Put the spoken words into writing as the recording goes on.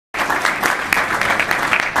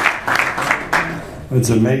It's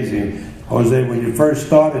amazing. Jose, when you first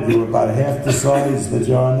started, you were about half the size that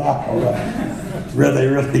you are now.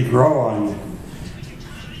 Really grow on you.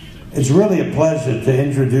 It's really a pleasure to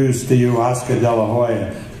introduce to you Oscar De La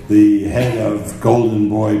Hoya, the head of Golden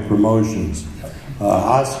Boy Promotions.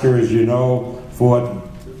 Oscar, as you know, fought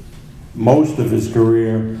most of his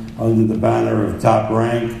career under the banner of Top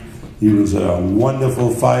Rank. He was a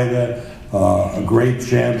wonderful fighter, a great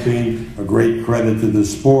champion, a great credit to the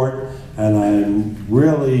sport, and I'm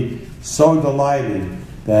really so delighted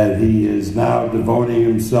that he is now devoting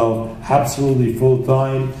himself absolutely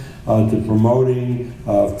full-time to promoting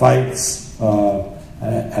fights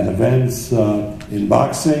and events in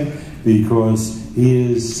boxing, because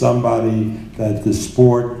he is somebody that the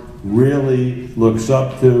sport really looks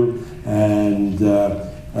up to, and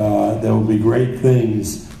there will be great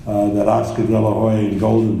things that Oscar De La Hoya and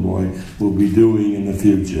Golden Boy will be doing in the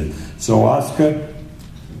future. So Oscar,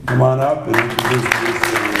 come on up and introduce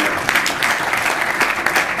yourself.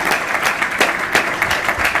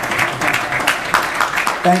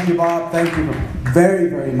 Thank you, Bob. Thank you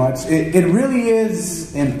very much. It really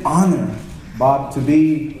is an honor, Bob, to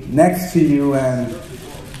be next to you, and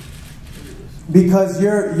because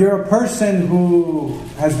you're a person who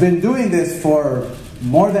has been doing this for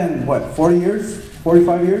more than, what, 40 years?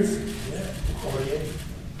 45 years? 48.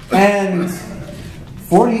 And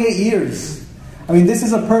 48 years. I mean, this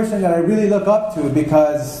is a person that I really look up to,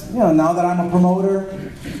 because, you know, now that I'm a promoter,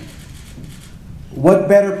 what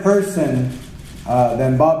better person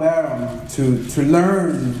than Bob Arum to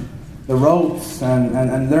learn the ropes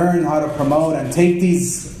and learn how to promote and take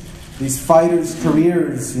these fighters'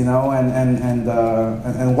 careers, you know,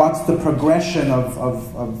 and watch the progression of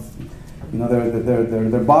you know,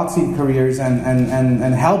 their boxing careers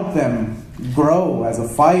and help them grow as a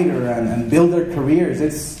fighter and build their careers.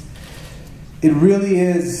 It really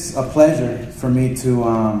is a pleasure for me to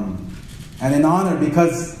and an honor,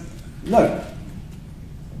 because look,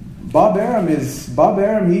 Bob Arum, he's like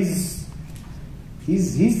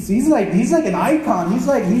an icon. He's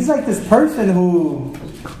like this person who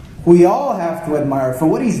we all have to admire for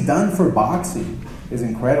what he's done for boxing. Is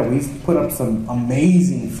incredible. He's put up some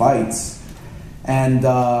amazing fights, and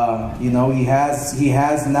you know, he has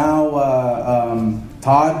now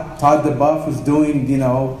Todd the Buff, who's doing, you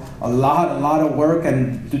know, a lot of work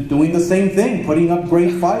and doing the same thing, putting up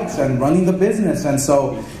great fights and running the business. And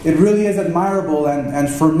so it really is admirable. And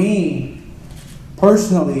for me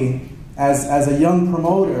personally, as a young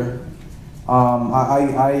promoter,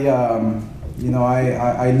 you know,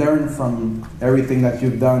 I learn from everything that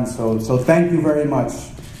you've done. So thank you very much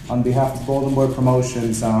on behalf of Golden Boy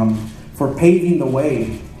Promotions for paving the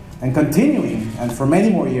way and continuing, and for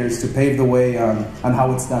many more years to pave the way on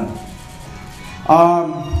how it's done.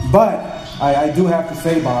 But I do have to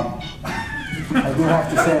say, Bob, I do have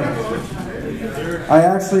to say, I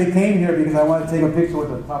actually came here because I want to take a picture with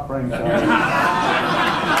the Top Rank.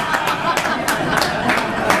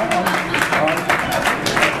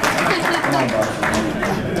 Come on, Bob.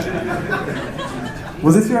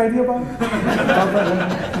 Was this your idea, Bob?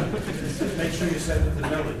 Make sure you send it to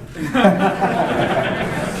Nelly.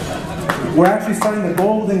 We're actually starting the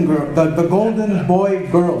Golden Boy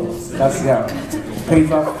Girls. That's, yeah,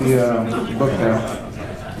 pays off the book there.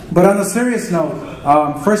 But on a serious note,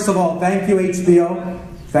 first of all, thank you, HBO.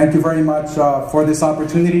 Thank you very much for this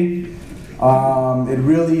opportunity. It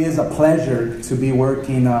really is a pleasure to be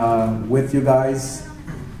working with you guys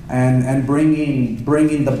and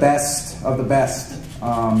bringing the best of the best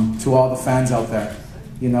to all the fans out there.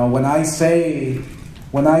 You know, when I say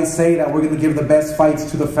that we're going to give the best fights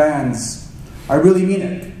to the fans, I really mean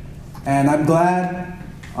it. And I'm glad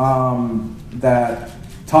that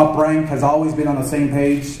Top Rank has always been on the same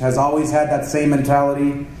page, has always had that same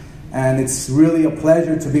mentality. And it's really a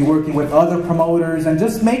pleasure to be working with other promoters and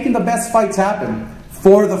just making the best fights happen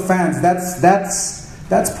for the fans.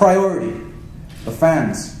 That's priority, the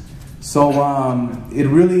fans. So it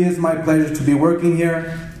really is my pleasure to be working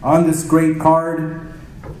here on this great card.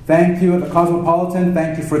 Thank you at the Cosmopolitan.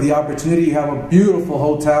 Thank you for the opportunity. You have a beautiful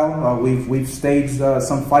hotel. We've staged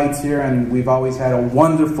some fights here, and we've always had a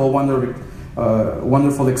wonderful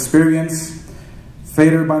experience.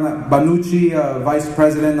 Feder Banucci, Vice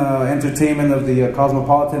President Entertainment of the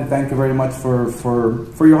Cosmopolitan, thank you very much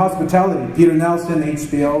for your hospitality. Peter Nelson,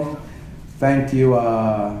 HBO, thank you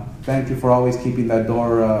for always keeping that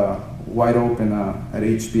door wide open at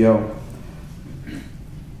HBO.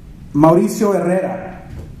 Mauricio Herrera.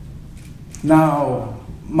 Now,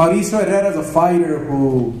 Mauricio Herrera is a fighter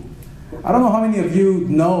who, I don't know how many of you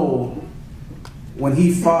know when he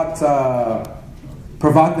fought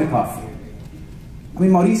Provodnikov. I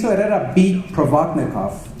Mauricio Herrera beat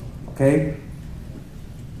Provodnikov, okay?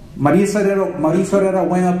 Mauricio Herrera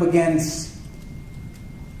went up against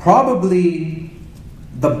probably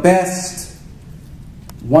the best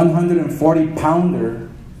 140-pounder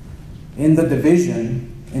in the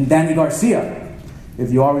division in Danny Garcia.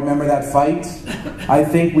 If you all remember that fight, I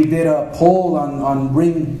think we did a poll on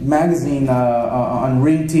Ring Magazine, on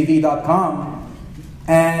ringtv.com,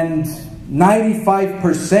 and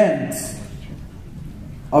 95%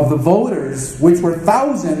 of the voters, which were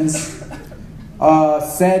thousands,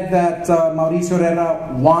 said that Mauricio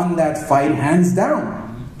Herrera won that fight hands down.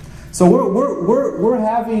 So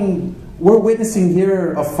we're witnessing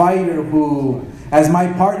here a fighter who, as my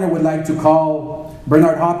partner would like to call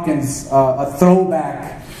Bernard Hopkins, a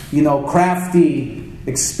throwback, you know, crafty,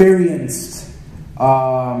 experienced,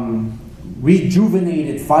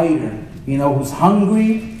 rejuvenated fighter, you know, who's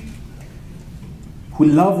hungry, who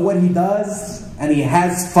loves what he does, and he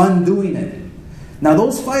has fun doing it. Now,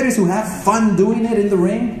 those fighters who have fun doing it in the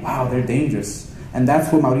ring, wow, they're dangerous. And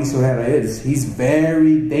that's what Mauricio Herrera is. He's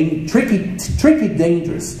very tricky,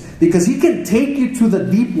 dangerous. Because he can take you to the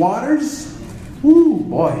deep waters. Ooh,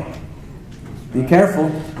 boy. Be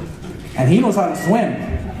careful. And he knows how to swim.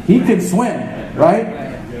 He can swim,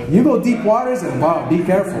 right? You go deep waters and wow, be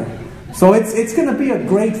careful. So it's going to be a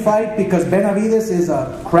great fight because Benavidez is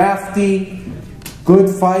a crafty, good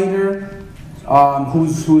fighter.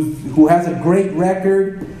 Who has a great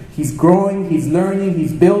record. He's growing, he's learning,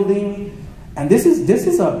 he's building, and this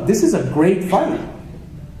is a great fight,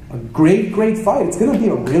 a great fight. It's going to be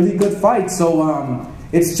a really good fight. So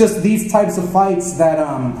it's just these types of fights that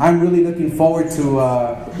I'm really looking forward to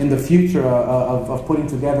in the future of putting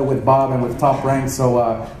together with Bob and with Top Rank. So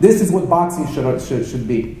this is what boxing should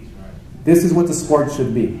be. This is what the sport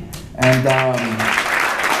should be, and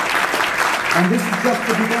this is just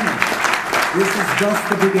the beginning. This is just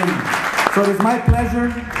the beginning. So it is my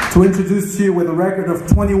pleasure to introduce to you with a record of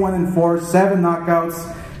 21-4, 7 knockouts.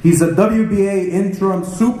 He's a WBA interim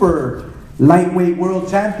super lightweight world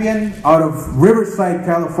champion out of Riverside,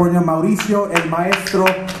 California, Mauricio El Maestro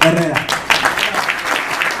Herrera.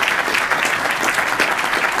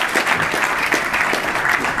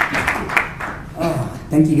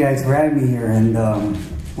 Thank you guys for having me here, and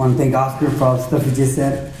want to thank Oscar for all the stuff he just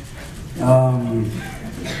said.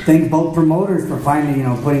 Thank both promoters for finally, you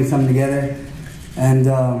know, putting something together. And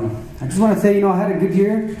I just want to say, you know, I had a good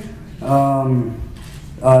year.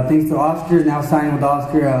 Thanks to Oscar, now signing with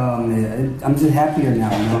Oscar, I'm just happier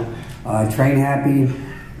now, you know. I train happy,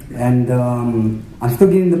 and I'm still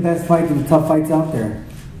getting the best fights and the tough fights out there.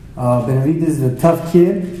 Benavidez is a tough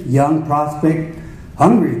kid, young prospect,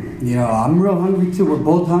 hungry. You know, I'm real hungry too. We're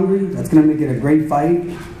both hungry. That's going to make it a great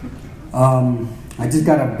fight. I just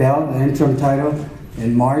got a belt, an interim title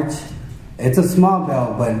in March. It's a small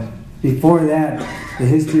belt, but before that, the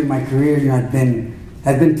history of my career, you know,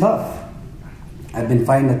 has been tough. I've been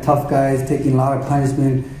fighting the tough guys, taking a lot of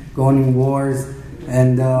punishment, going in wars,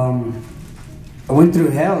 and I went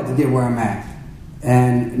through hell to get where I'm at.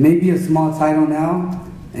 And maybe a small title now,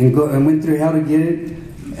 and went through hell to get it.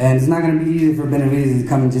 And it's not going to be easy for Benavidez to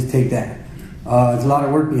come and just take that. There's a lot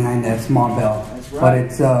of work behind that small belt, right. But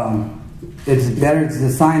it's better. It's a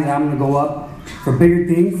sign that I'm going to go up for bigger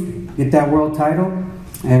things, get that world title,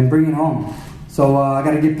 and bring it home. So I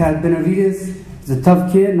got to get past Benavidez. He's a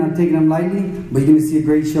tough kid, and I'm taking him lightly, but you're going to see a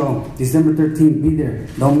great show. December 13th, be there.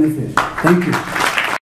 Don't miss it. Thank you.